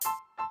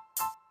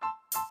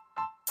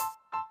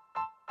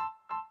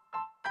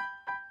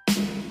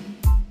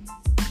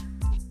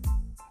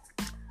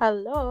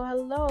Hello,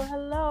 hello,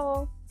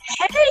 hello.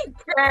 Hey,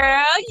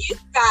 girl, you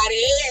got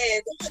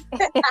it.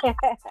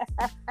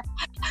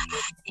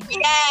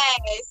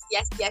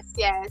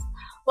 Yes.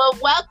 Well,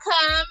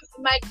 welcome.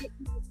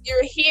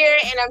 You're here,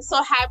 and I'm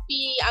so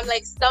happy. I'm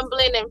like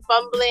stumbling and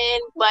fumbling,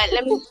 but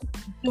let me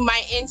do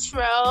my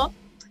intro.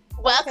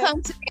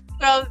 Welcome to the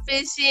Girl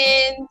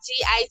Vision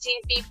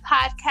GIGV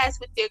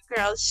podcast with your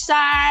girl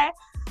Shar.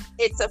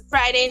 It's a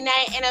Friday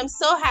night, and I'm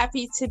so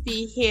happy to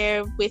be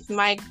here with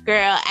my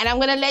girl. And I'm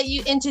gonna let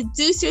you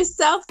introduce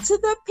yourself to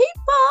the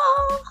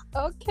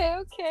people.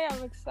 Okay.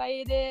 I'm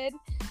excited.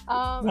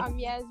 I'm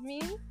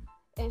Yasmin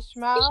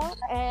Ishmael,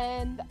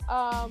 and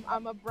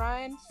I'm a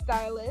brand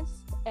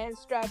stylist and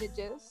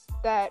strategist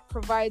that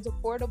provides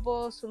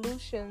affordable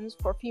solutions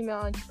for female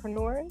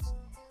entrepreneurs.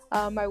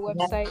 My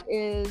website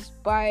is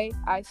by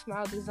I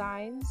Smile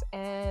Designs,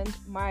 and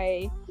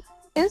my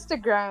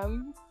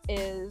Instagram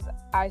is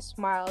I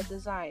Smile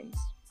Designs.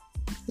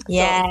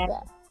 Yeah.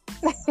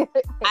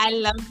 I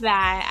love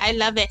that. I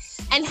love it.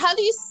 And how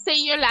do you say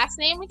your last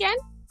name again?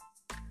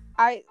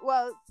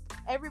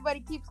 Everybody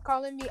keeps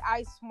calling me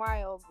I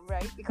Smile,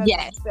 right? Because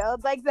Yes. it's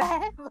spelled like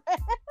that.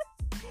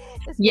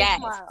 It's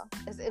Smile.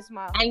 It's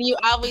Smile. And you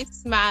always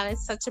smile.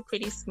 It's such a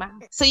pretty smile.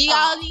 So you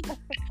all need to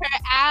check her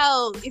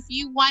out if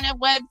you want a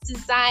web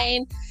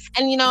design.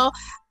 And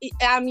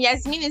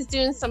Yasmin is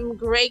doing some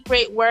great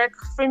work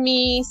for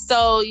me.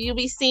 So you'll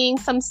be seeing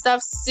some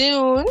stuff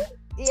soon.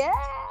 Yeah.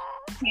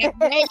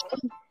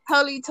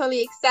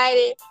 Totally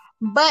excited.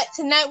 But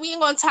tonight we're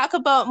going to talk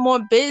about more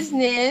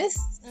business.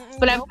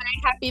 But I'm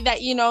very happy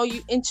that,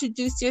 you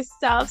introduced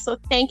yourself. So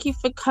thank you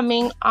for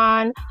coming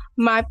on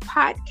my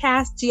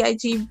podcast,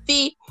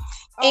 GIGV.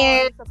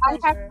 And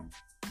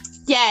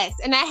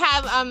I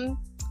have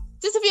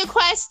just a few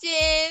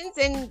questions,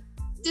 and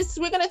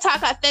we're going to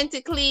talk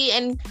authentically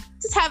and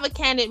just have a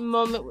candid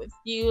moment with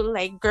you,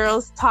 like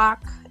girls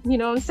talk, you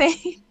know what I'm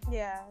saying?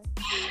 Yeah.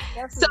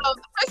 Definitely. So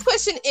the first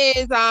question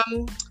is,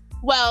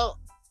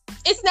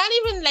 it's not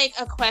even like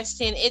a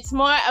question. It's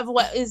more of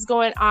what is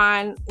going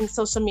on in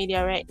social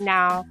media right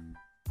now.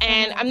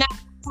 And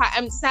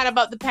it's not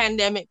about the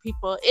pandemic,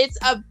 people. It's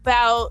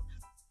about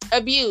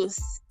abuse.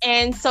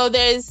 And so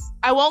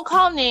I won't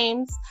call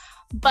names,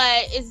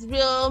 but it's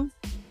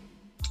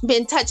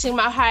been touching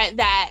my heart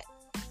that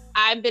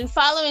I've been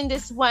following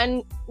this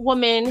one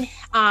woman,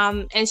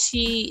 and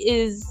she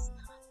is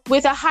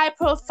with a high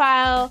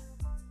profile,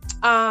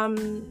 I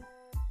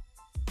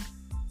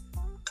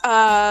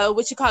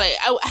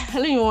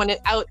don't even want to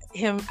out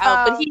him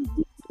out, but he's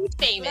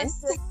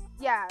famous.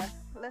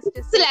 Let's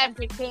just say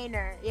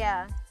entertainer.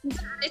 Yeah. He's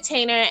an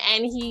entertainer,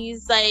 and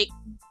he's like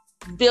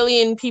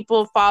billion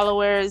people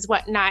followers,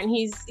 whatnot. And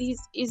he's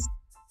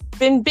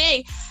been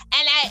big,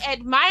 and I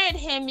admired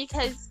him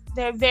because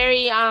they're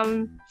very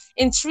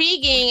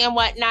intriguing and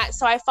whatnot.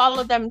 So I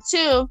followed them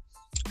too.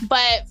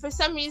 But for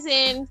some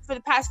reason, for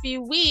the past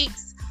few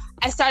weeks,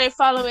 I started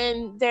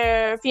following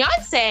their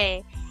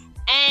fiance.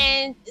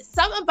 And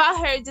something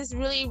about her just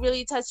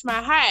really touched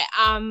my heart.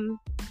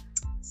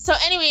 So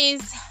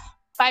anyways,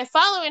 by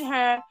following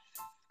her,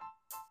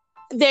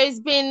 there's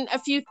been a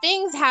few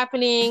things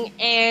happening,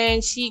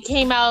 and she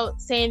came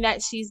out saying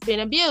that she's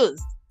been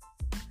abused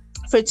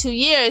for 2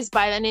 years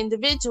by an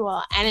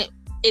individual, and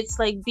it's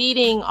like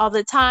beating all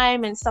the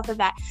time and stuff like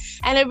that.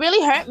 And it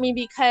really hurt me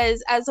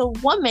because as a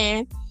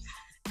woman,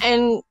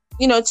 and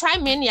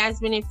chime in,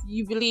 Yasmin, if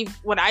you believe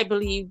what I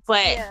believe,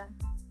 but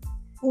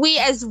we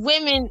as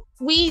women,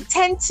 we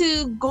tend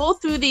to go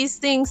through these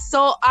things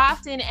so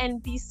often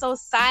and be so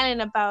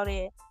silent about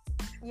it.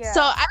 Yeah.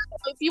 So I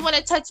don't know if you want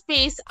to touch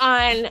base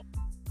on,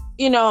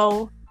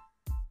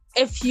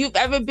 if you've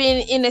ever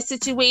been in a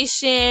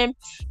situation.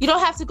 You don't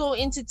have to go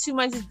into too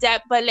much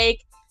depth, but like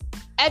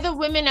other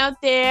women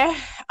out there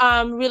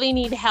really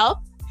need help.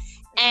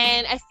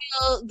 And I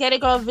feel Get a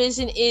Girl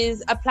Vision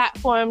is a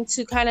platform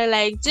to kind of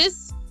like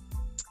just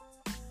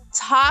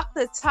talk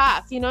the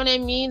talk, you know what I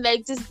mean?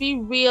 Like just be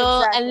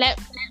real. Exactly. And let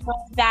them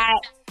know that,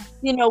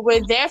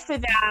 we're there for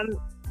them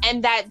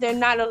and that they're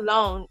not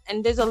alone.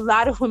 And there's a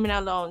lot of women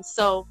alone.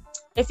 So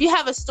if you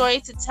have a story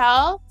to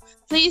tell,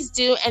 please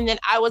do. And then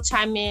I will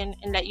chime in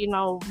and let you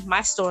know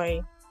my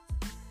story.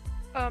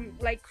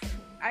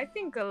 I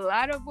think a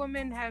lot of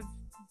women have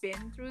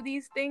been through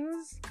these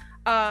things.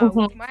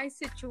 With my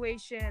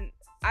situation,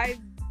 I've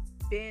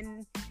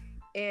been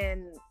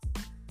in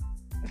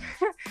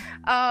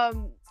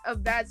a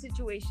bad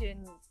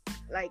situation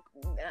like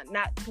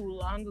not too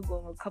long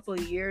ago, a couple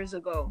of years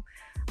ago.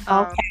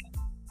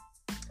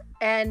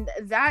 And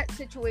that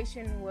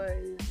situation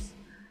was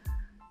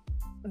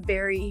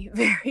very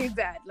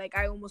bad. Like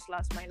I almost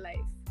lost my life.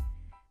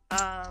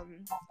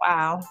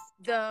 Wow.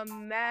 The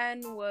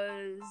man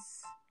was,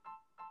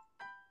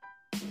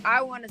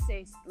 I want to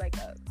say, like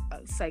a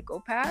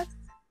psychopath.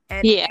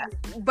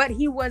 But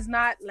he was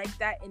not like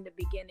that in the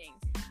beginning.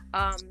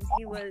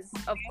 He was,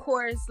 of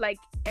course, like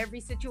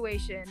every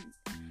situation,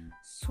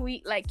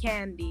 sweet like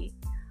candy.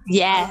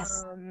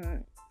 Yes.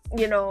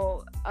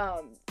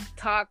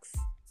 Talks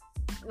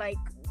like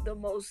the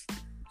most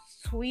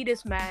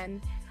sweetest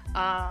man.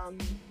 um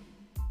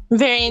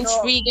Very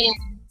intriguing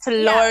to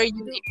lure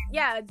you.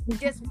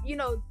 Just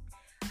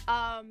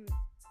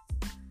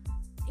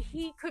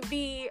he could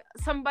be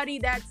somebody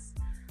that's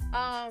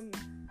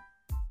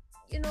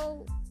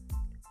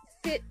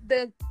fit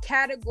the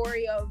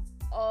category of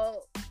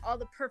all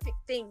the perfect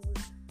things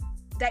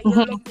that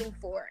you're looking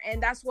for,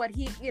 and that's what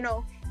he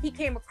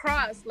came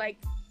across, like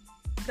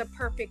the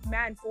perfect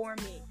man for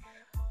me.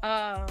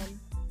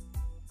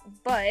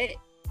 But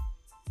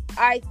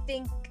I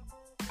think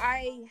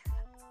I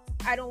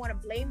don't want to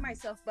blame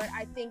myself, but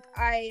I think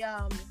I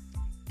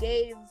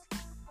gave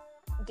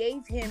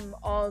him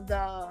all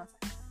the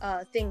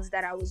things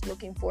that I was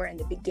looking for in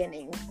the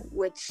beginning,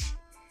 which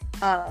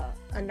a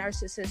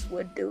narcissist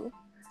would do.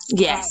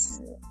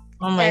 Yes.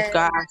 Oh my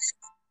gosh.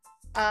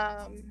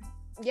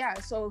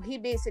 So he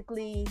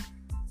basically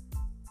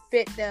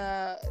fit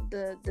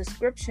the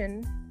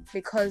description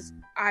because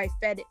I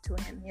fed it to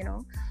him,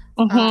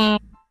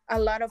 a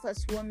lot of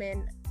us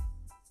women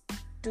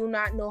do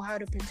not know how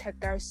to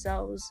protect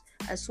ourselves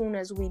as soon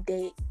as we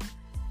date.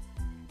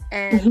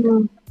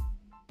 And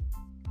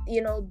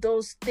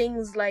those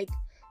things like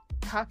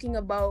talking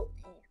about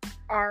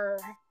our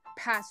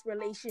past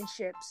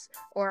relationships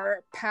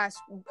or past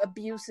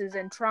abuses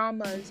and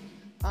traumas,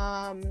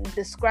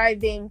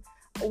 describing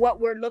what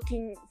we're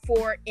looking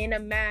for in a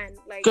man.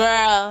 Like,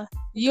 girl,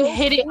 you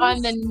hit it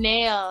on the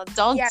nail.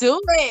 Don't do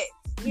it.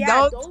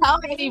 Don't tell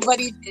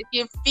anybody if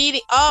you're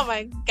feeding. Oh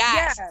my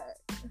gosh. Yeah,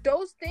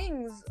 those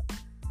things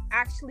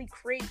actually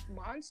create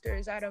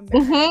monsters out of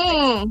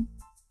men.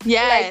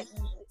 Like,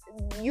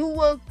 you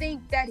will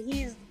think that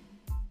he's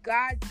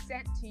God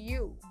sent to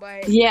you,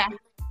 but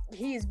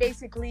he's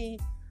basically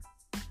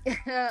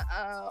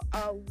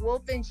a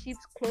wolf in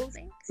sheep's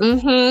clothing.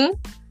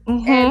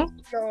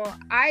 And so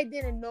I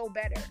didn't know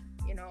better,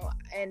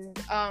 and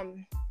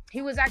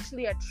he was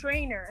actually a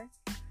trainer,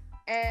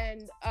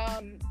 and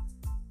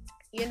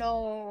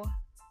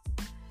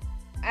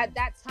at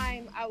that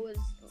time I was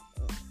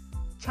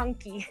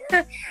chunky.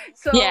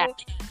 So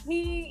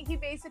he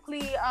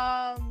basically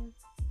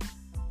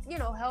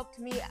helped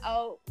me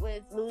out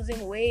with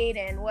losing weight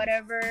and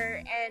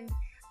whatever. And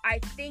I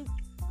think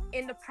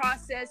in the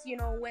process,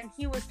 when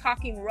he was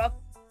talking rough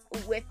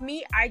with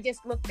me, I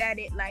just looked at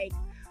it like,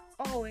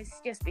 oh, it's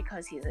just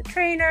because he's a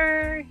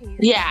trainer.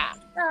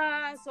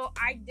 So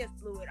I just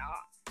blew it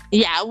off.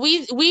 Yeah,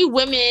 we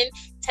women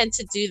tend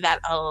to do that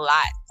a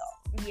lot,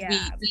 though.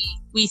 Yeah,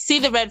 we see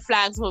the red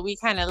flags, but we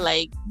kind of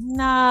like,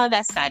 no,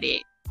 that's not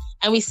it,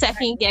 and we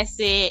second guess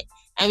it,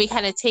 and we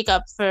kind of take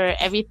up for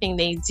everything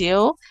they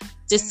do,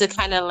 just to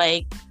kind of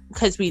like,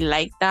 because we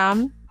like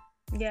them.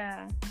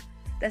 Yeah,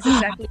 that's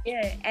exactly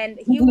it. And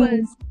he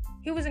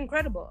was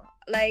incredible.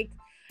 Like,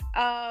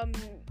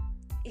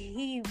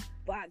 he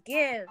bought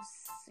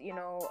gifts,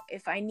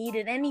 if I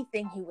needed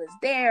anything, he was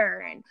there.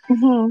 And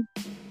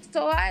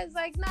so I was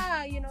like,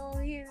 nah,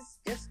 he's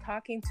just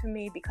talking to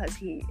me because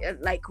he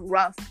like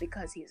rough,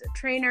 because he's a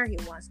trainer, he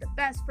wants the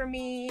best for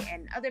me.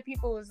 And other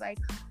people was like,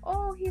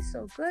 oh, he's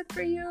so good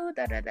for you,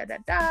 da da da da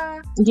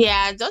da.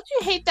 Yeah, don't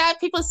you hate that?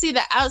 People see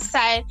the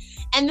outside.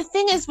 And the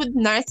thing is, with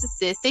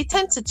narcissists, they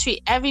tend to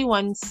treat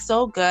everyone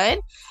so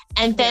good,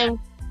 and then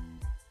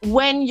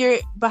when you're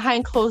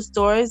behind closed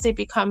doors, they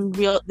become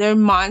real. They're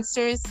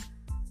monsters,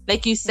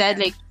 like you said.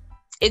 Like,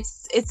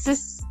 it's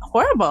just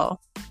horrible.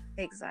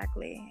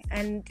 Exactly.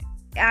 And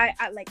I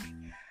like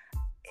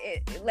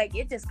it. Like,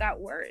 it just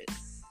got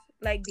worse.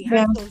 Like,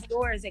 behind closed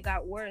doors, it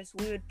got worse.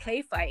 We would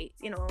play fight,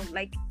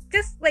 like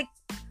just like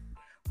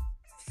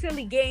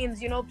silly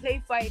games,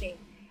 play fighting,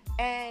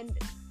 and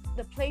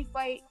the play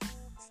fight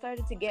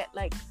started to get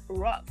like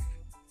rough.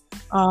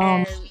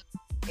 And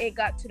it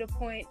got to the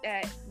point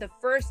that the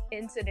first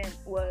incident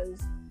was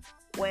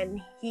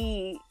when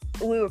we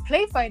were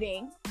play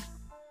fighting,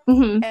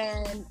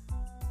 and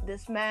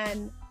this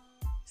man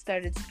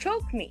started to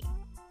choke me.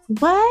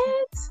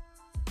 What?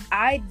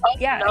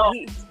 He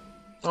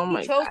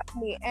choked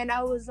me, and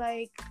I was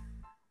like,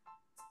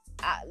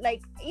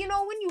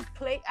 when you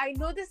play, I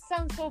know this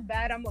sounds so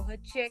bad, I'm a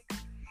hood chick.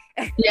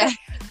 Yeah.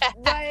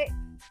 But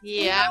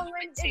yeah,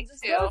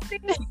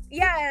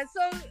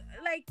 so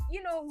like,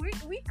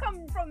 we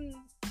come from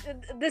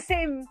the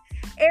same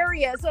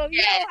area, so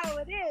you know how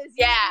it is.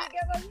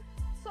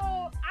 So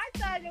I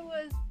thought it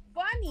was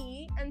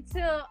funny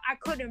until I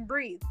couldn't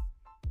breathe.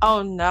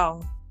 Oh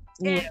no.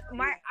 And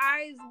my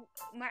eyes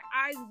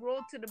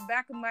rolled to the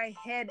back of my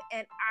head,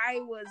 and I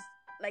was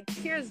like,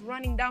 tears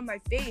running down my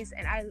face,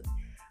 and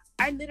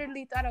I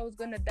literally thought I was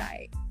gonna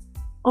die.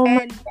 Oh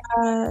my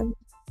God.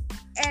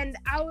 And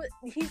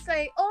he's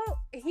like,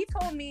 he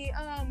told me,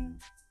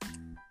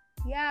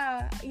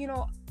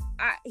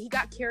 he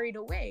got carried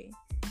away.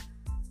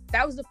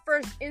 That was the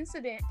first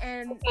incident,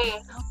 and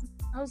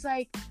I was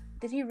like,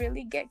 did he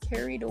really get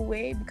carried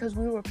away because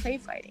we were play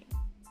fighting?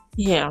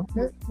 Yeah.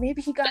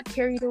 Maybe he got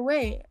carried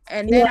away.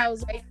 And then I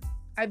was like,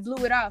 I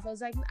blew it off. I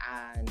was like, nah,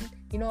 and,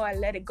 I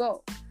let it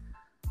go.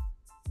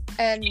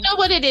 And you know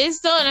what it is,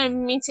 though, and I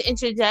mean to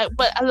interject,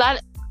 but I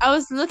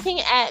was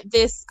looking at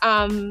this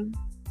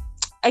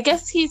I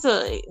guess he's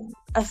a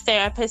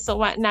therapist or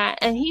whatnot,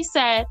 and he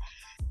said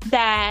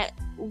that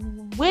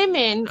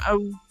women are,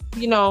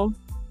 you know,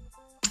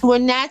 we're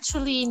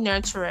naturally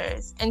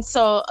nurturers. And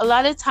so a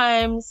lot of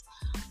times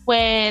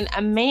when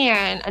a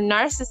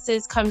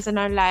narcissist comes in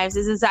our lives,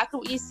 is exactly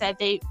what you said.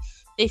 They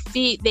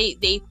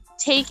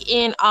take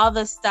in all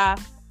the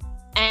stuff,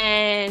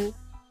 and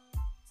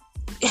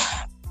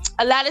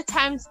a lot of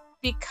times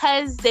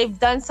because they've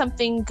done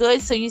something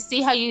good. So you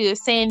see how you were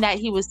saying that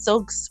he was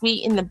so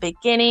sweet in the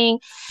beginning.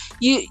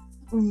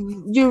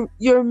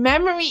 Your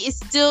memory is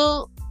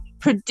still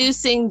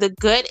producing the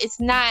good. It's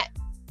not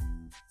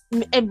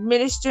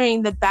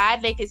administering the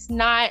bad. Like, it's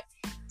not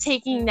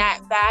taking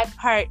that bad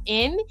part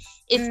in.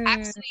 It's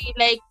actually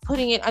like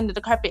putting it under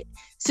the carpet.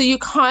 So you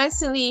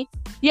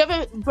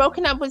ever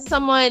broken up with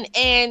someone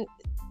and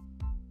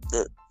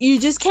you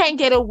just can't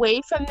get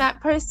away from that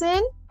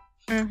person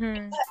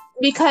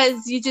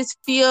because you just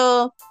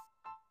feel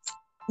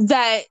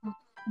that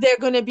they're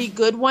gonna be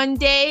good one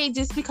day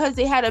just because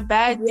they had a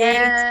bad day.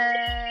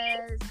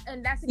 Yes,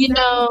 and that's exactly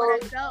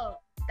what I felt.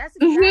 That's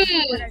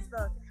exactly what I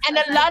felt. And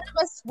a lot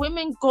of us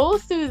women go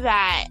through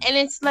that, and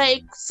it's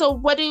like, so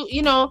what do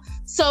you know?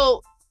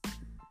 So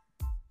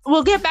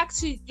we'll get back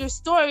to your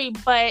story,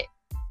 but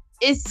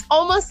it's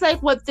almost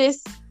like what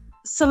this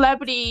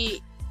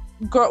celebrity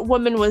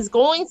woman was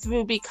going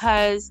through,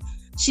 because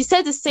she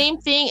said the same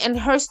thing, and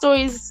her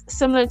story is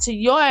similar to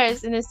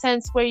yours in a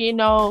sense where, you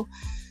know,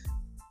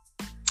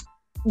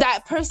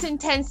 that person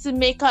tends to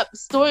make up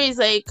stories.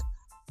 Like,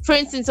 for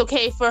instance,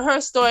 okay, for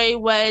her story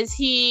was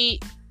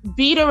he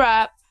beat her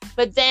up,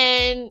 but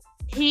then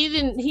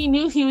he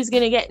knew he was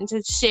gonna get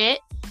into shit,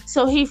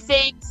 so he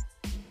faked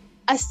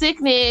a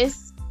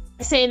sickness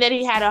saying that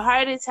he had a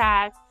heart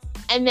attack,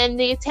 and then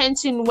the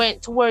attention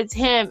went towards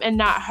him and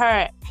not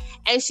her,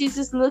 and she's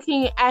just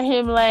looking at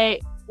him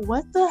like,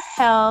 what the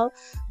hell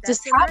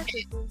just happened?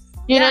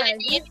 You know what I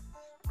mean?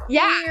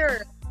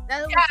 Clear.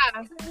 That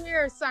was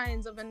clear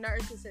signs of a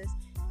narcissist.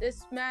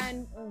 This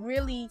man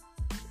really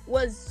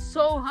was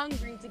so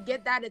hungry to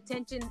get that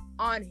attention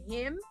on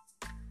him.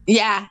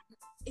 Yeah.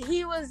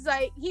 He was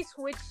like, he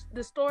switched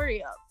the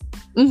story up.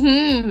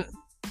 And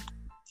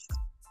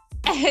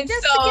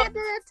just to get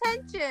the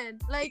attention.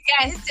 Like,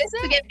 yes, just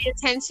to get the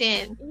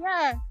attention.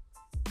 Yeah.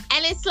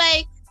 And it's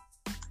like,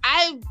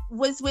 I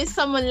was with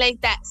someone like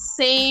that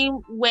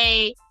same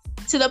way,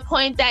 to the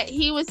point that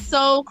he was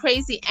so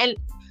crazy, and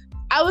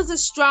I was a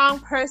strong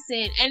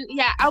person, and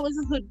yeah, I was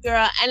a good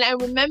girl. And I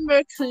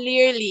remember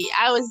clearly,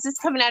 I was just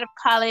coming out of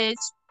college.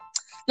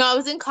 No, I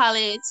was in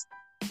college,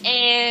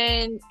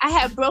 and I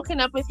had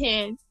broken up with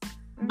him,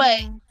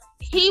 but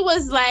he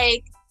was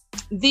like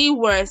the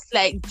worst,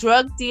 like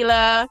drug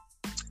dealer.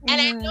 And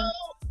I know,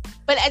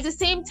 but at the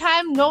same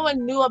time, no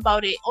one knew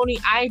about it. Only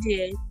I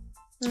did.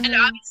 And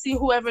obviously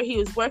whoever he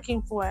was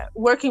working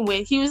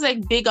with, he was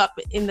like big up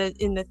in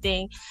the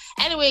thing.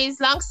 Anyways,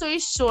 long story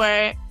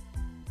short,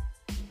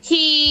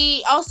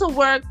 he also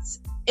worked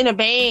in a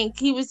bank.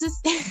 He was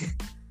just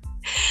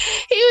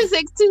he was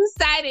like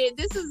two-sided.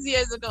 This was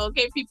years ago,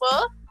 okay,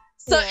 people?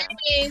 So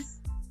anyways,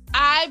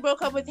 I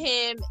broke up with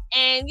him,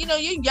 and you know,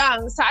 you're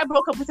young, so I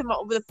broke up with him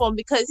over the phone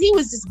because he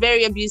was just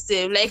very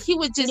abusive. Like, he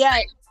would just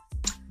like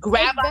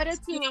grab us.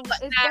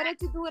 It's better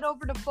to do it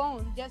over the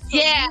phone, just so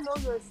you know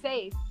you're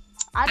safe.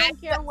 I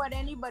don't care what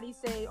anybody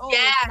say. Oh,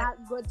 it's not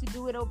good to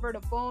do it over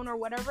the phone or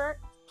whatever.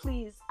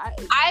 Please.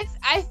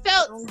 I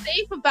felt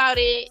safe about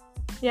it.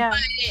 Yeah.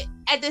 But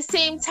at the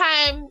same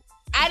time,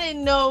 I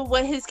didn't know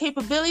what his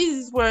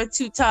capabilities were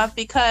too tough,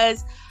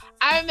 because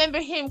I remember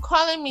him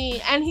calling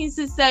me and he's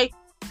just like,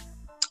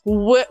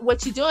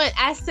 what you doing?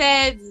 I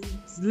said,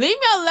 leave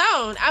me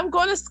alone. I'm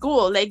going to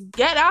school. Like,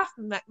 get off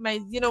my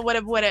you know,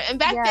 whatever. And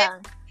back then,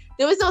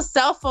 there was no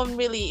cell phone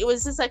really. It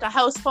was just like a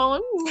house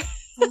phone.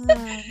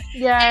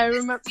 Yeah, I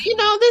remember. You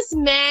know, this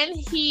man,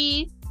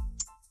 he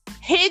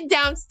hid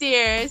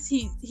downstairs.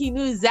 He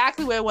knew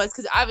exactly where it was,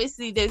 because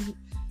obviously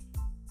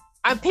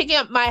I'm picking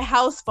up my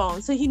house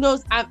phone, so he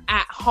knows I'm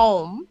at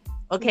home.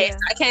 Okay, so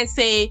I can't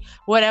say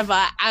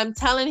whatever. I'm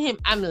telling him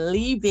I'm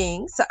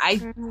leaving, so I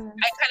kind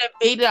of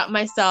baited out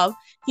myself.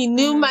 He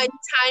knew my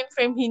time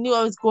frame. He knew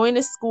I was going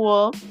to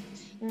school.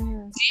 Do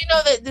you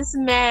know that this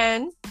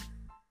man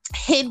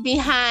hid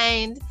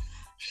behind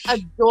a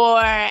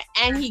door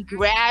and he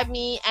grabbed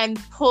me and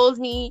pulled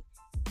me,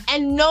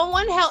 and no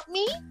one helped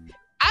me?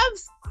 I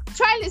was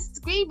trying to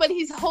scream, but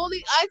he's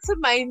holding onto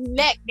my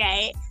neck,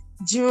 guy,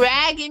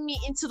 dragging me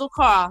into the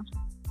car,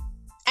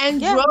 and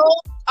drove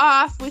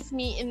off with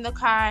me in the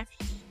car.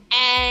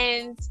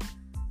 And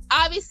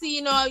obviously,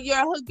 you know, you're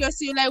a hood girl,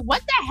 so you're like,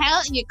 what the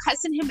hell? And you're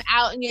cussing him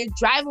out, and you're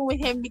driving with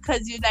him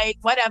because you're like,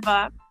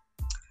 whatever.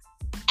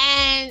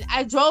 And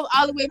I drove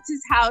all the way up to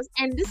his house,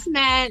 and this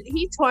man,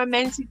 he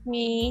tormented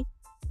me.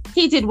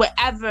 He did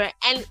whatever.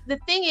 And the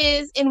thing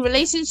is, in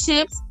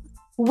relationships,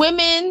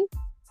 women,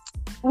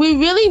 we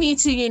really need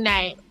to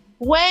unite.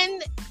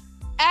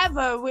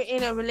 Whenever we're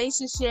in a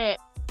relationship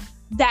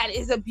that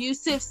is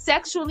abusive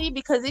sexually,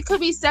 because it could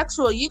be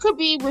sexual. You could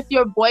be with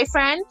your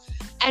boyfriend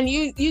and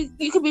you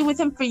could be with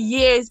him for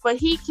years, but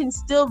he can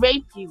still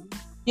rape you.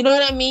 You know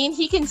what I mean?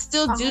 He can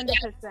still do 100%.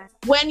 That.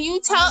 When you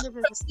tell 100%. A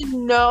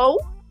person no,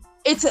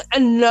 it's a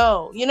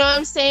no. You know what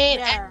I'm saying?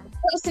 Yeah. And the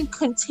person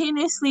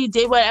continuously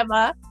did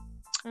whatever.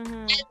 Mm-hmm.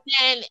 And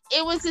then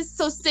it was just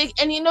so sick.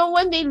 And you know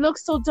when they look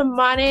so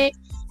demonic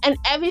and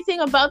everything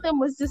about them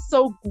was just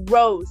so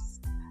gross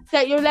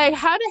that you're like,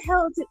 how the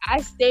hell did I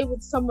stay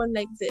with someone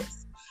like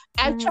this?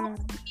 I tried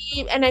to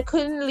leave and I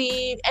couldn't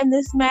leave. And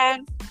this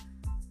man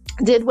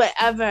did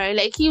whatever.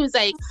 Like, he was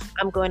like,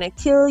 I'm going to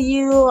kill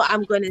you.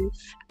 I'm going to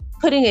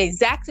putting an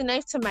X-Acto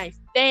knife to my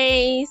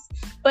face.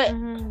 But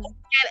again,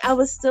 I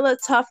was still a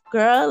tough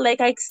girl.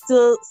 Like, I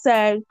still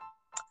said,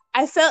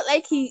 I felt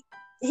like he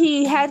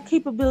had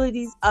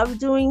capabilities of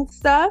doing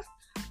stuff,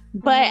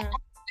 but I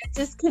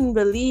just couldn't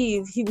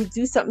believe he would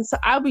do something. So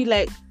I'll be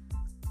like,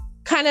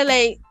 kind of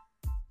like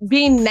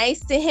being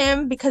nice to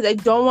him because I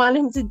don't want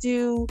him to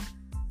do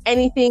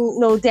anything,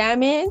 no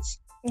damage.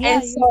 Yeah,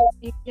 and so,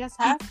 you just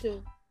have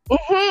to.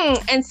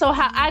 And so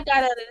how I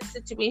got out of the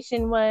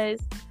situation was,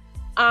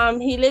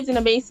 he lived in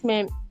a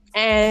basement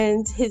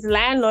and his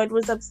landlord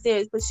was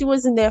upstairs, but she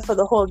wasn't there for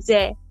the whole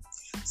day.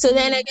 So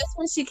then I guess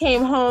when she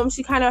came home,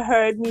 she kind of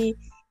heard me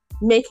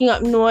making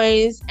up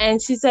noise,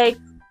 and she's like,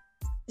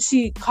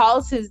 she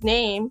calls his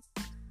name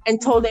and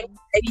told him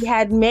that he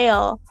had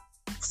mail.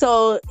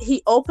 So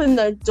he opened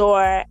the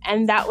door,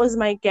 and that was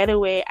my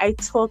getaway. I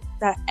took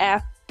the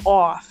F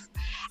off.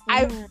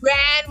 I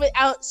ran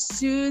without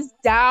shoes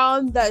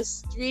down the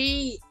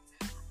street.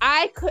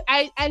 I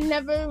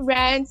never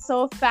ran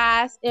so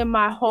fast in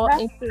my whole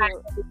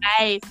entire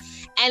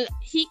life. And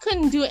he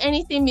couldn't do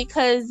anything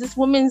because this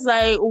woman's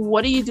like,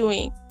 what are you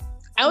doing?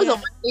 I was a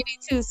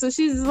 182, so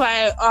she's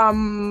like,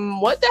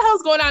 what the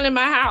hell's going on in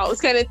my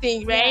house, kind of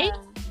thing, right?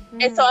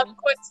 And so, of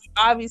course, he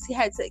obviously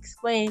had to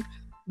explain.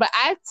 But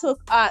I took,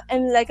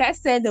 and like I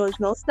said, there was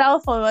no cell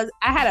phone.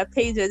 I had a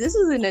pager. This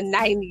was in the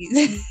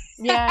 90s.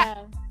 Yeah.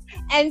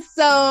 And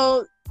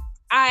so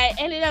I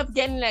ended up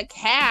getting a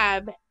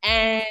cab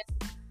and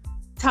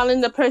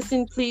telling the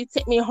person, please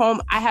take me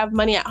home. I have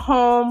money at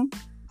home.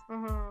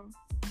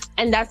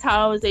 And that's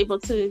how I was able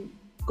to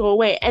go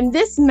away. And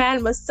this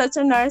man was such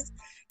a nurse.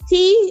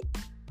 He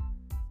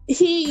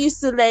used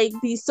to like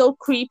be so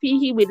creepy.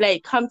 He would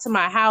like come to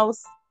my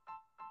house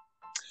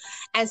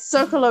and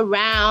circle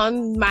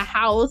around my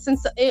house, and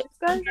so it.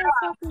 Guys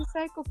are fucking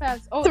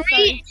psychopaths. Oh,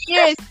 3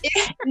 years.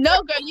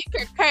 No, girl, you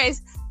can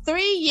curse.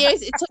 3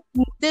 years it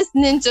took this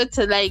ninja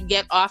to like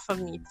get off of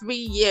me. 3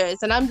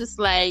 years, and I'm just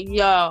like,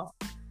 yo.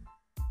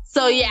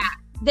 So yeah,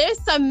 there's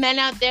some men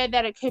out there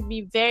that can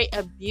be very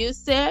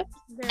abusive,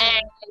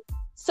 and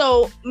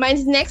so my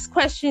next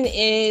question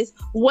is,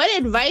 what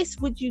advice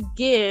would you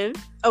give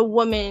a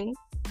woman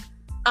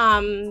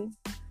on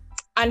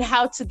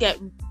how to get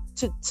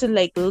to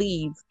like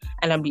leave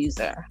an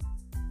abuser?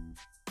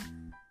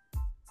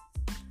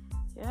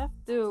 You have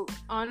to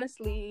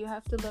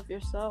love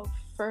yourself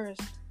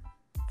first.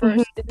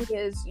 First thing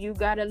is, you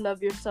gotta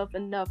love yourself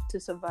enough to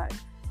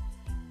survive.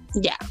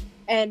 Yeah.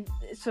 And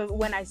so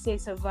when I say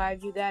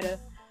survive, you gotta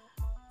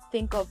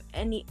think of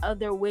any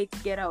other way to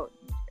get out.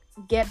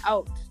 Get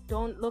out.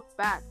 Don't look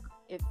back.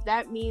 If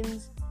that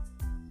means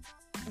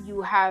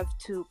you have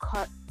to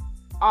cut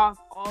off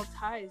all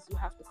ties, you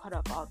have to cut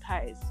off all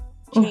ties.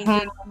 Change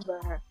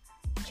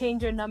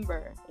your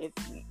number.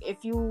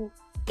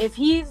 If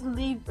he's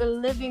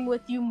living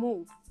with you,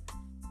 move.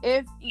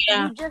 If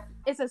you just,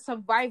 it's a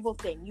survival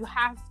thing. You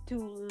have to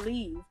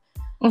leave.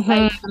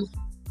 Like,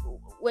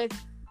 with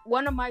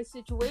one of my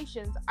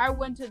situations, I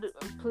went to the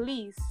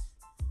police,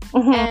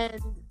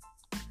 and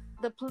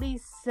the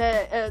police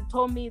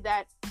told me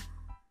that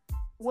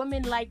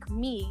women like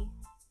me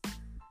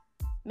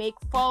make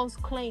false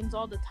claims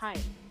all the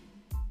time.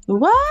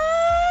 What?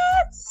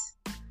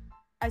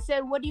 I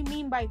said, what do you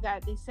mean by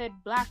that? They said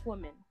black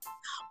women.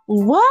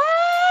 What?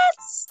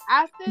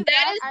 After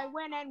that, I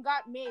went and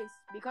got maced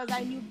because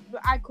I knew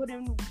I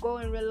couldn't go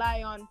and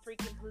rely on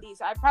freaking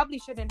police. I probably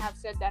shouldn't have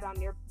said that on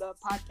the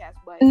podcast,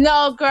 but...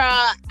 No, girl.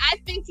 I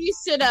think you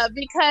should have,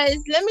 because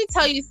let me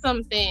tell you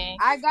something.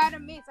 I got a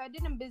mace. I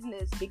did in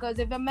business, because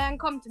if a man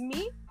come to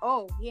me,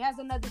 he has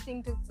another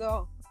thing to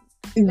go.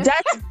 That's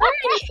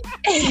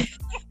right.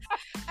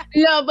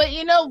 No, but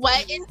you know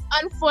what? It's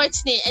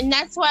unfortunate, and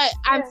that's why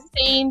I'm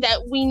saying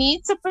that we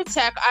need to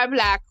protect our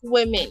black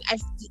women.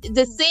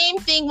 The same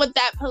thing what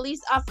that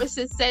police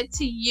officer said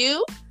to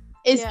you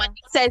is what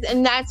he says,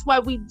 and that's why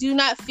we do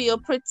not feel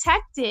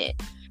protected.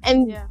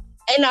 And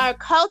in our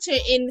culture,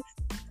 in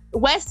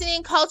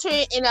Western culture,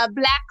 in a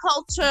black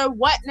culture,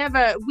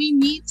 whatever, we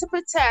need to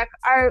protect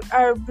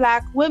our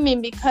black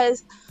women,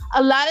 because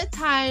a lot of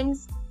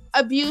times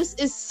abuse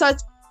is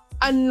such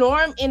a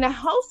norm in a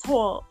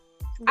household.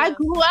 I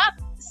grew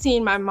up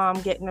seeing my mom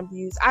getting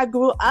abused. I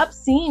grew up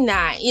seeing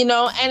that,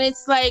 and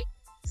it's like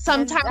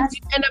sometimes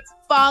you end up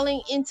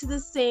falling into the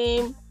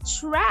same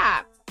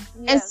trap.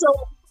 And so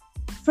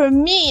for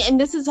me, and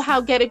this is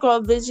how Get It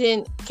Girl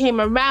Vision came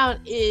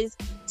around, is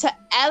to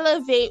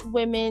elevate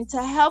women,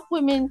 to help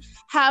women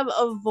have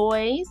a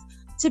voice,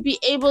 to be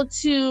able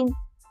to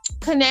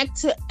connect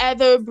to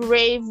other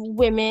brave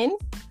women,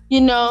 you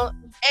know,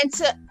 and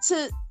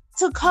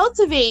to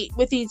cultivate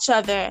with each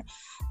other.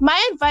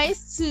 My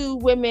advice to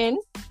women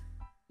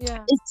is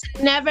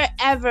to never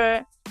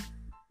ever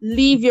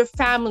leave your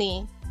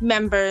family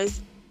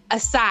members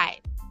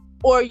aside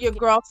or your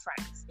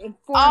girlfriends.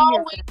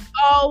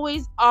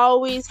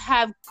 Always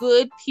have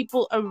good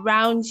people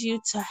around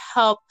you to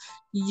help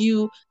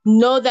you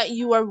know that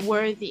you are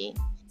worthy.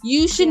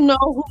 You should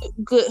know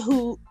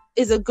who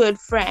is a good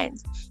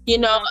friend. You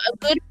know, a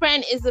good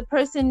friend is a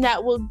person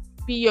that will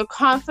be your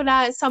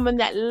confidant, someone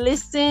that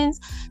listens,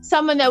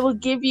 someone that will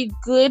give you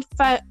good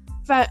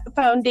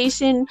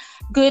foundation,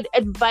 good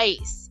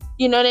advice.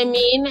 You know what I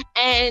mean?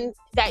 And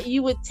that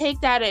you would take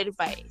that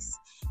advice.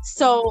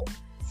 So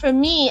for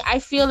me, I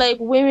feel like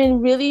women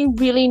really,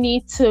 really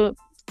need to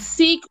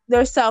seek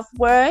their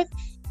self-worth.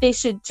 They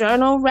should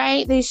journal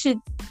write. They should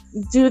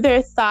do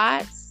their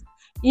thoughts,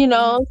 you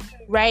know,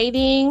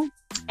 writing,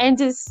 and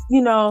just,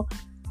 you know,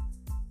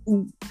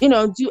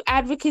 do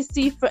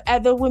advocacy for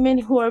other women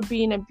who are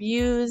being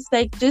abused.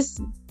 Like, just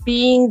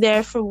being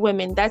there for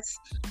women. That's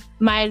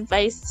my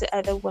advice to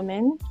other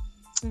women.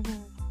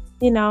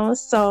 You know,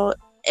 so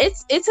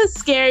it's a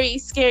scary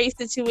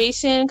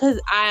situation, because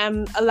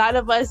a lot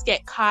of us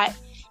get caught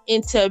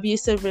into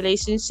abusive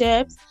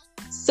relationships.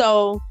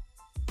 So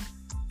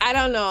I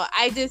don't know.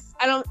 I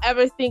don't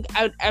ever think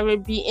I would ever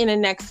be in a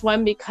next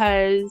one,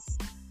 because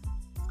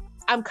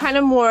I'm kind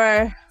of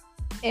more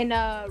in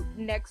a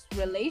next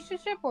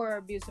relationship or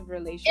abusive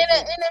relationship.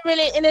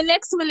 In a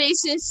next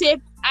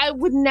relationship, I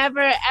would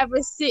never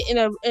ever sit in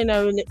a.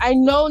 I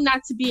know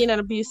not to be in an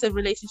abusive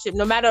relationship,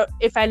 no matter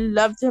if I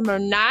loved him or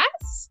not.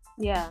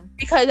 Yeah.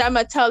 Because I'm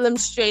gonna tell them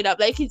straight up,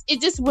 like,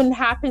 it just wouldn't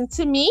happen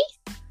to me.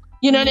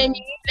 You know what I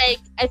mean? Like,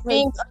 I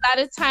think a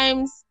lot of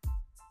times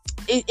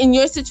in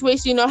your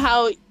situation, you know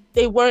how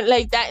they weren't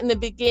like that in the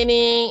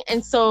beginning,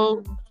 and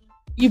so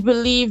you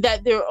believe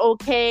that they're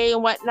okay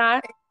and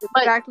whatnot.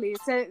 Exactly.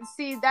 So,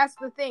 see, that's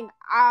the thing.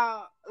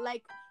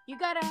 Like, you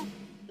gotta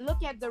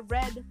look at the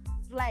red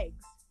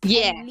flags.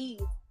 Yeah. And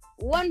leave.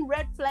 One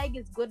red flag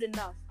is good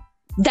enough.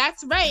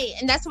 That's right,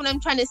 and that's what I'm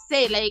trying to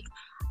say. Like,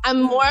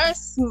 I'm more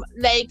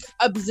like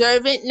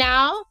observant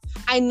now.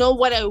 I know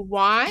what I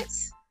want.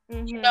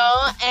 You know,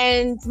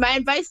 and my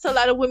advice to a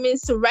lot of women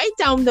is to write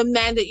down the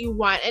man that you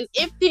want, and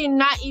if they're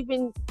not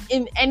even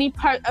in any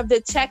part of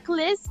the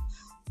checklist,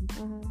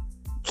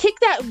 kick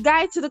that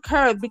guy to the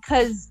curb,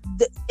 because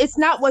it's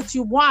not what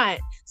you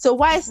want. So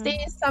why stay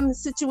in some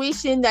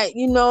situation that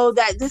you know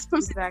that this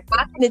person is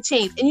not going to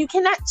change? And you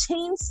cannot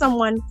change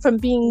someone from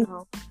being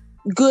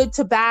good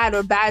to bad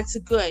or bad to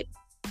good.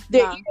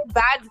 They're either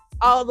bad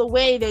all the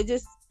way, they're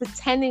just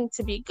pretending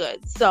to be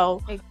good.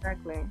 So you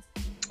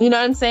know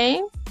what I'm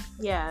saying?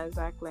 Yeah,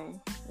 exactly.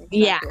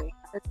 Yeah,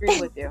 I agree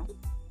with you.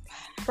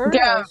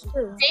 Girl,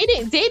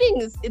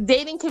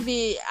 dating could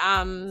be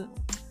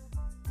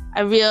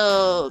a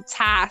real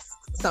task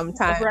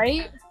sometimes.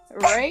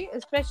 Right,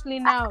 especially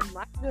now.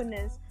 My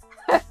goodness.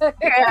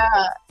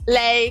 Yeah,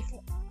 like,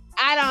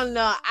 I don't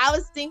know. I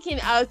was thinking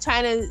of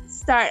trying to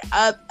start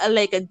up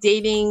a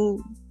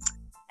dating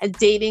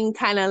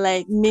kind of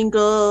like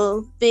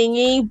mingle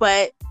thingy,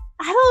 but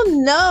I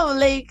don't know.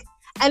 Like,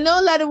 I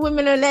know a lot of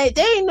women are like,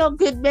 there ain't no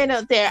good men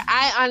out there.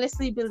 I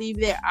honestly believe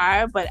there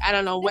are, but I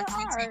don't know what's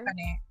your take on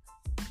it.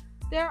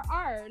 There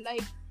are.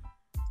 Like,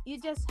 you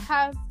just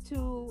have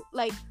to,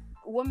 like,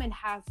 women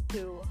have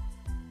to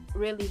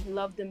really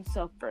love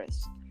themselves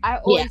first. I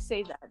always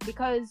say that,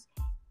 because,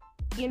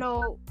 you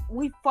know,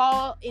 we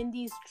fall in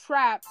these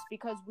traps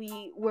because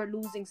we're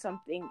losing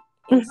something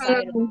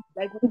inside of us.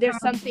 Like, there's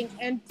something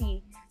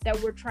empty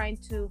that we're trying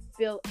to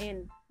fill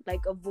in,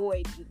 like a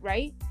void,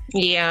 right?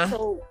 Yeah.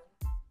 So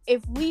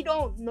if we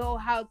don't know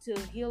how to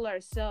heal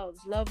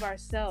ourselves, love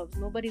ourselves,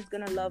 nobody's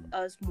gonna love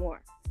us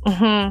more.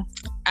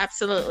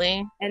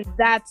 Absolutely. And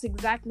that's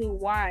exactly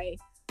why,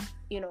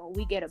 you know,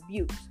 we get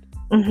abused,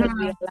 because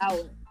we allow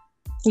it.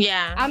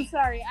 Yeah. I'm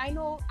sorry. I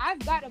know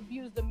I've got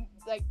abused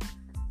like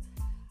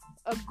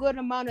a good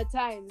amount of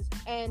times,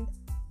 and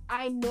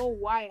I know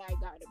why I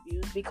got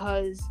abused,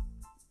 because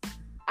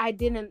I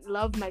didn't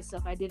love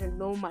myself. I didn't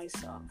know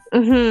myself.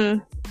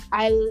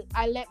 I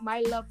let my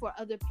love for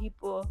other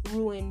people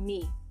ruin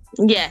me.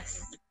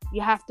 Yes.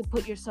 You have to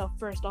put yourself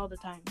first all the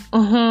time.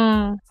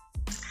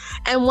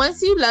 And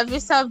once you love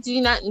yourself, do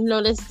you not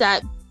notice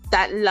that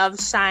love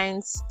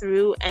shines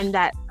through, and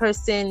that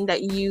person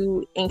that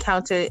you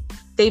encounter,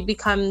 they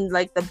become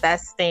like the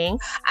best thing?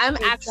 I'm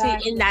actually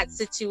in that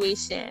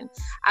situation.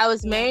 I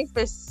was married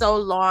for so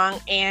long,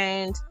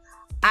 and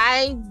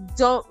I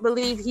don't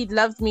believe he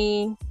loved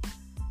me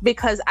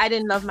because I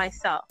didn't love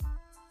myself.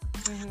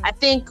 I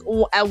think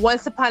at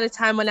once upon a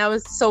time, when I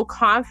was so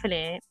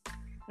confident,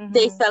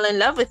 they fell in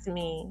love with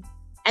me.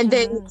 And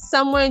then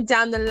somewhere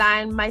down the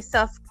line, my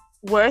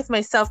self-worth,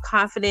 my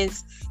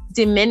self-confidence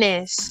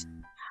diminished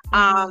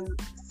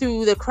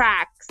through the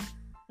cracks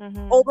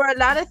over a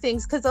lot of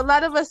things. Because a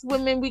lot of us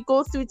women, we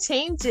go through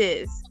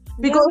changes.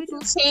 We go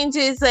through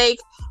changes, like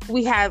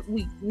we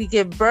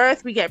give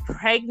birth, we get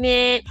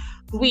pregnant,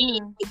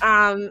 We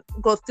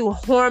go through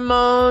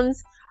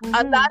hormones,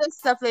 a lot of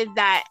stuff like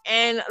that.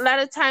 And a lot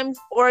of times,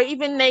 or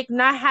even like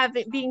not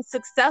being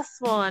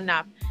successful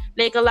enough.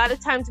 Like a lot of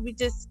times we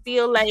just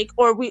feel like,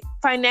 or we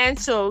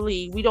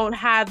financially, we don't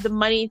have the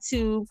money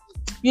to,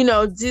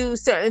 do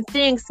certain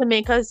things to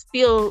make us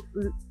feel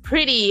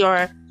pretty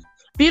or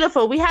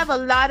beautiful. We have a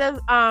lot of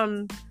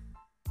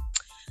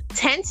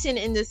tension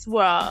in this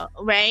world,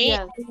 right?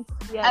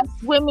 Yes. As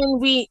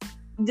women,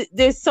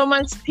 there's so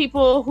much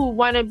people who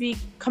want to be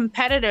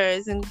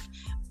competitors and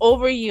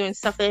over you and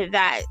stuff like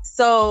that.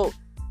 So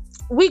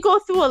we go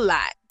through a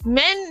lot.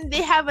 Men,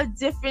 they have a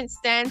different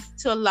stance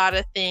to a lot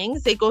of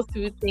things. They go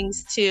through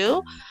things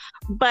too.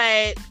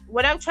 But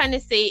what I'm trying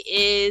to say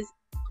is,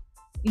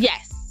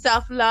 yes,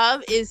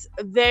 self-love is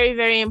very,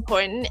 very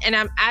important. And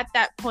I'm at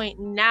that point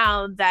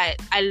now that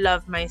I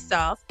love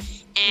myself.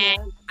 And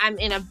I'm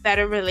in a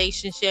better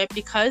relationship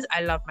because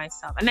I love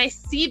myself. And I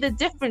see the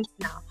difference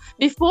now.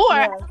 Before,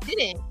 I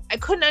didn't. I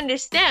couldn't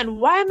understand.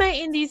 Why am I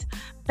in these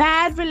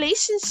bad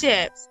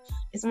relationships?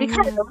 It's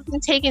because I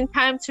wasn't taking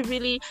time to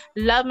really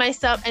love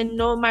myself and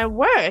know my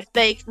worth.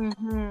 Like,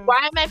 why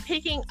am I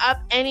picking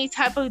up any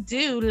type of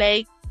dude?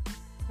 Like,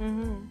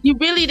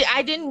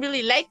 I didn't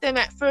really like them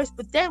at first,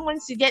 but then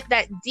once you get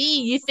that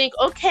D, you think,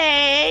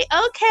 okay,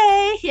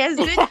 he has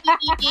good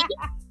D.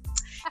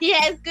 He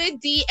has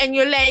good D, and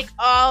you're like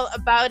all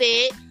about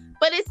it,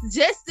 but it's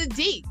just a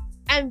D.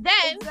 And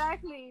then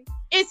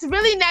it's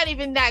really not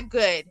even that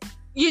good.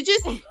 You're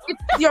just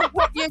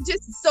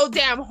so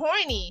damn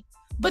horny.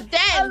 But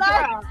then,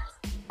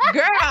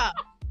 girl,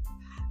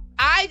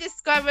 I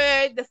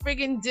discovered the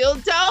friggin'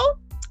 dildo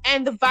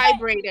and the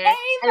vibrator.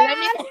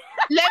 And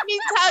let me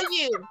tell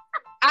you,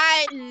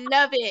 I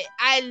love it.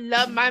 I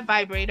love my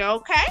vibrator,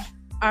 okay?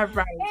 All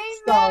right.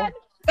 Amen.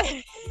 So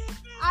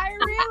I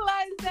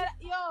realized that,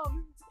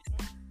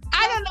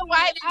 I don't know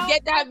why I didn't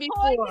get that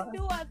before. I can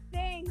do a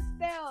thing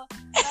still.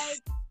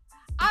 Like,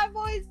 I've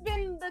always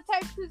been the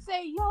type to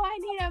say, I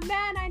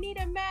need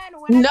a man.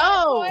 When I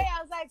got a boy,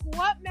 I was like,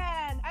 what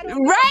man? I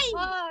don't give a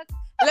fuck.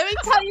 Let me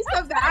tell you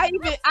something. I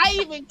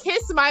even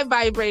kiss my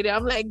vibrator.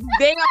 I'm like,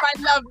 damn, I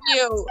love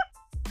you.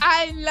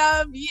 I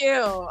love you.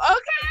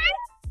 Okay?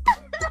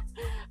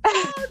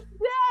 I'm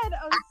dead.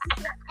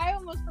 I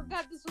almost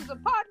forgot this was a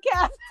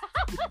podcast.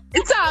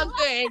 It's all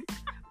good.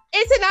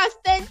 It's an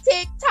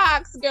authentic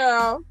talks,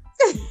 girl.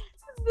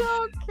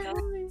 Don't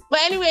kill me. But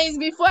anyways,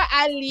 before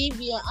I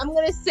leave you, I'm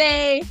going to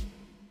say,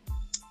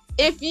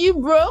 if you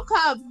broke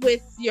up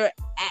with your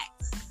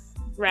ex,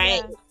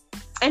 right? Yeah.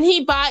 And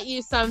he bought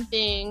you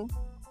something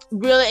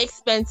really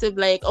expensive,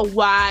 like a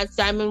watch,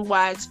 diamond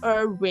watch,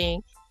 or a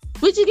ring,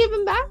 would you give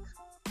him back?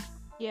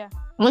 Yeah.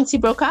 Once you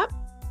broke up?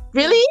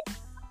 Really?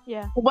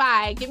 Yeah.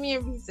 Why? Give me a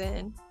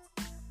reason.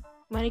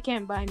 Money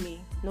can't buy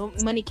me. No,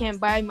 money can't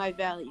buy my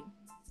value.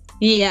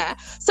 Yeah.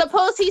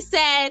 Suppose he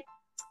said,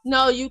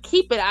 no, you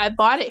keep it. I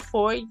bought it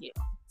for you.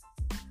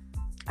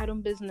 I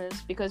don't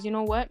business because you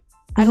know what?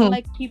 I don't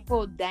like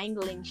people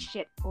dangling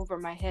shit over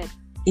my head.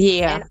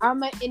 Yeah. And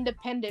I'm an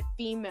independent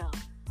female.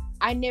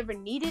 I never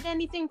needed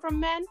anything from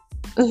men.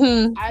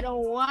 I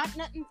don't want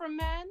nothing from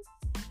men.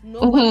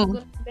 Nobody's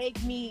gonna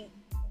make me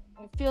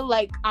feel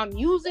like I'm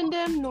using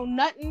them. No,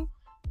 nothing.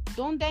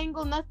 Don't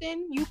dangle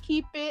nothing. You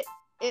keep it.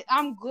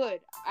 I'm good.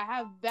 I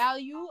have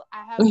value.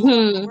 I have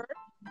self-worth.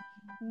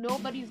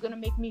 Nobody's gonna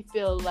make me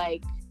feel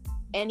like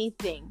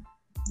anything.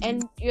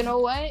 And you know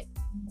what?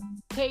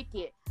 Take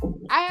it.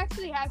 I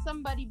actually had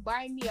somebody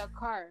buy me a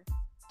car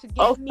to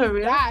get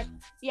me back.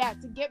 Yeah,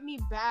 to get me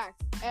back.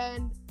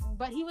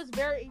 But he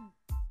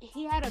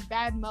had a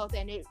bad mouth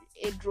and it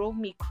drove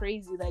me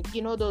crazy. Like,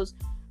 you know those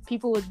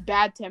people with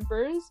bad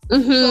tempers?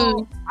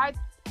 So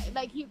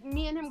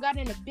me and him got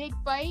in a big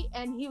fight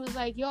and he was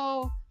like,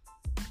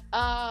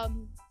 I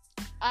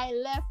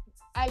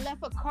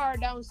left a car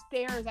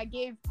downstairs. I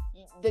gave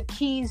the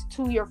keys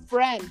to your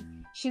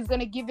friend. She's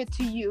gonna give it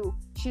to you.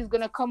 She's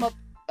gonna come up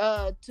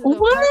to the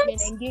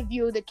apartment and give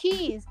you the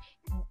keys.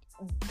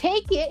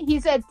 Take it. He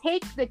said,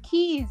 take the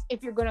keys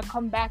if you're gonna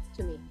come back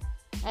to me.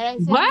 And I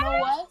said, you know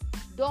what?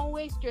 Don't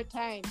waste your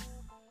time.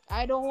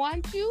 I don't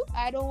want you.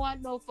 I don't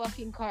want no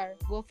fucking car.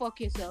 Go fuck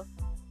yourself.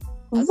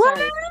 I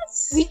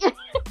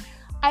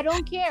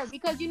don't care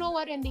because you know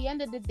what? In the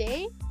end of the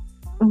day,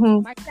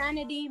 my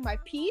sanity, my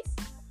peace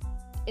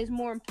is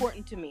more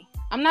important to me.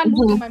 I'm not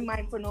losing my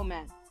mind for no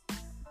man.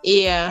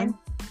 Yeah. And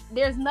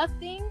there's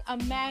nothing a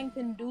man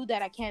can do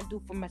that I can't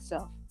do for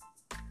myself.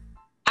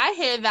 I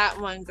hear that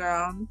one,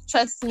 girl.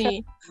 Trust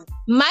me.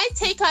 My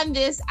take on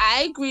this,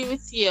 I agree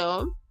with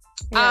you.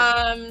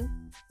 Yeah.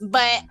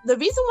 But the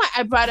reason why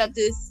I brought up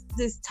this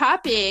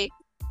topic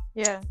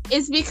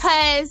is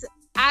because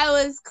I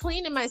was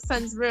cleaning my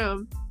son's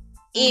room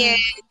and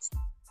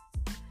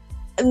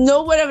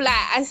no word of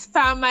lie, I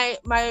found my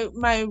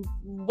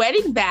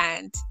wedding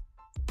band,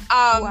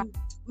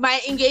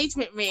 my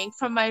engagement ring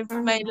from my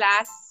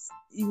last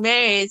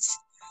marriage,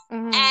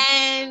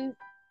 and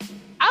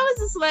I was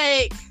just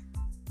like,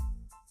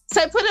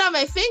 so I put it on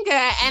my finger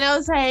and I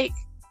was like,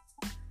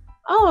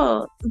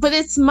 oh, but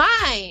it's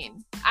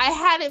mine. I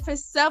had it for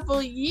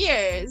several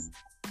years.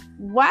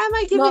 Why am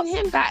I giving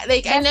him back?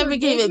 Like, I never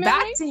gave it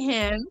back to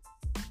him.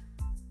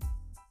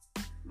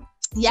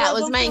 Yeah, it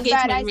was my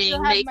engagement ring,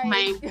 like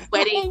my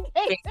wedding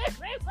ring.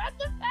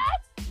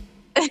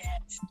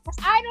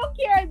 I don't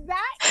care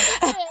that.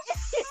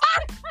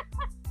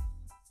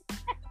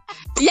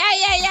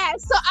 Yeah.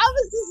 So I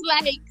was just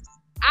like,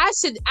 I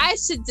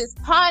should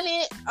just pawn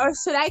it, or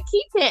should I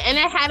keep it? And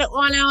I had it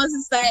on. I was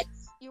just like,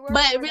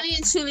 but really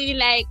and truly,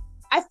 like,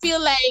 I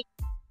feel like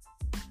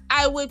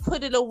I would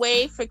put it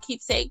away for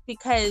keepsake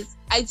because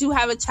I do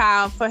have a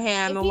child for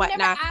him and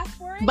whatnot.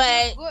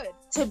 But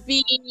to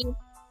be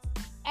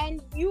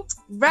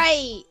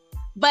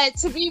but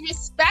to be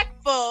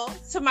respectful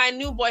to my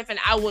new boyfriend,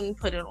 I wouldn't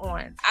put it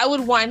on. I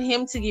would want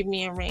him to give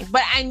me a ring.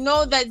 But I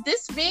know that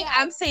this ring,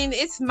 I'm saying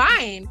it's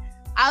mine.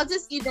 I'll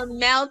just either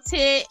melt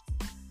it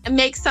and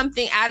make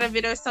something out of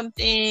it or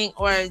something,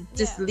 or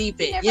just leave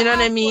it. You know what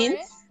I mean?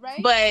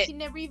 Right? But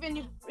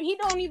he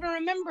don't even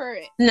remember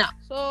it. No.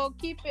 So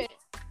keep it.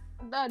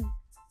 Done.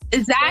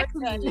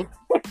 Exactly.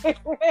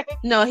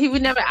 No, he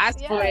would never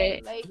ask for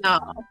it. Like, no.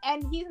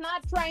 And he's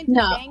not trying to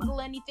dangle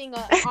anything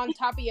on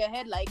top of your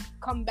head, like,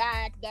 come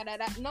back,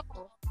 da-da-da. No.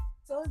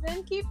 So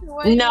then keep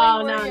it.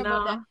 No.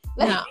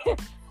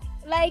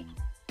 Like,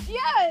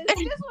 yeah,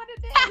 it's just what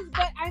it is.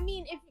 But I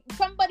mean, if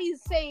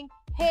somebody's saying,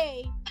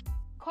 hey,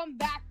 come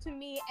back to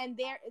me, and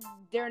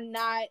they're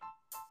not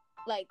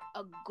like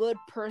a good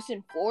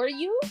person for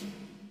you,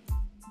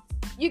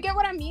 you get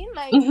what I mean?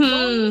 Like, don't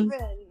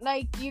even,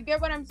 like, you get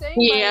what I'm saying?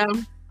 Yeah.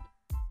 Like,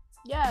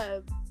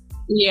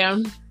 yeah.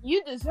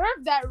 You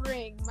deserve that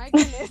ring. My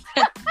goodness.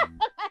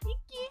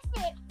 Keep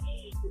it.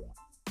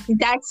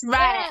 That's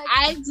right. Yeah.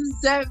 I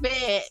deserve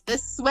it. The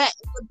sweat,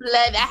 the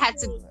blood I had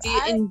to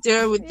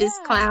endure with this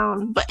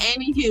clown. But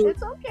anywho,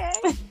 it's okay.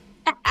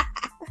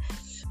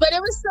 But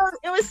it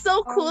was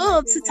so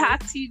cool to talk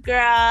to you,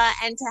 girl,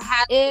 and to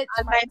have you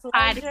on my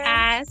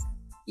podcast.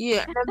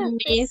 You're an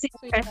amazing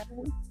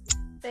person.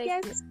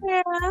 Yes,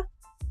 girl.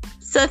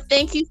 So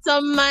thank you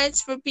so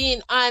much for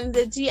being on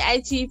the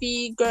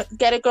GIGV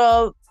Get a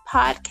Girl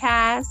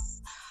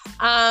podcast.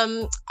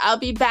 I'll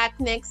be back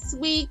next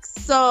week.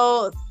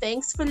 So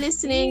thanks for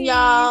listening,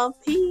 y'all.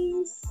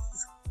 Peace.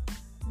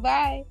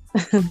 Bye.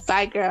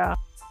 Bye, girl.